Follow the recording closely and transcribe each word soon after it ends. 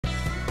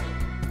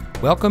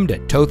Welcome to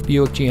Toth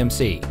Buick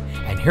GMC,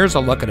 and here's a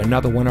look at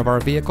another one of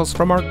our vehicles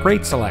from our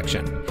great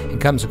selection.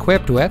 It comes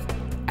equipped with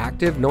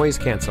active noise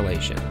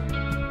cancellation,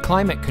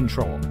 climate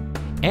control,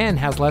 and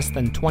has less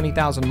than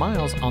 20,000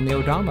 miles on the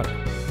odometer.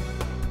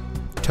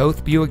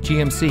 Toth Buick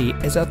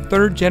GMC is a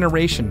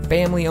third-generation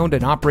family-owned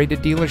and operated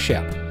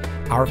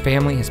dealership. Our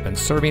family has been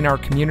serving our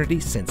community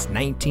since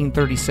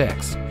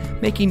 1936,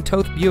 making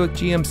Toth Buick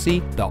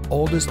GMC the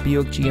oldest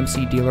Buick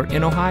GMC dealer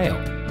in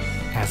Ohio.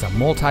 As a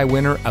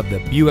multi-winner of the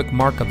Buick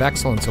Mark of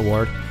Excellence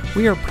Award,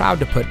 we are proud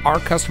to put our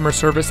customer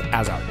service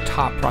as our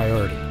top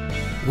priority.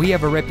 We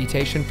have a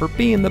reputation for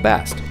being the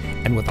best,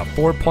 and with a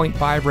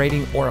 4.5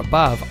 rating or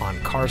above on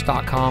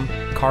Cars.com,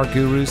 Car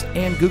Gurus,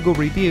 and Google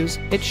reviews,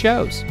 it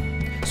shows.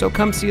 So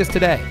come see us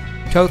today.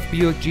 Toth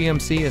Buick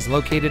GMC is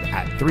located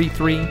at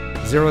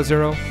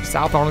 3300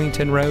 South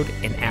Arlington Road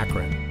in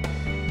Akron.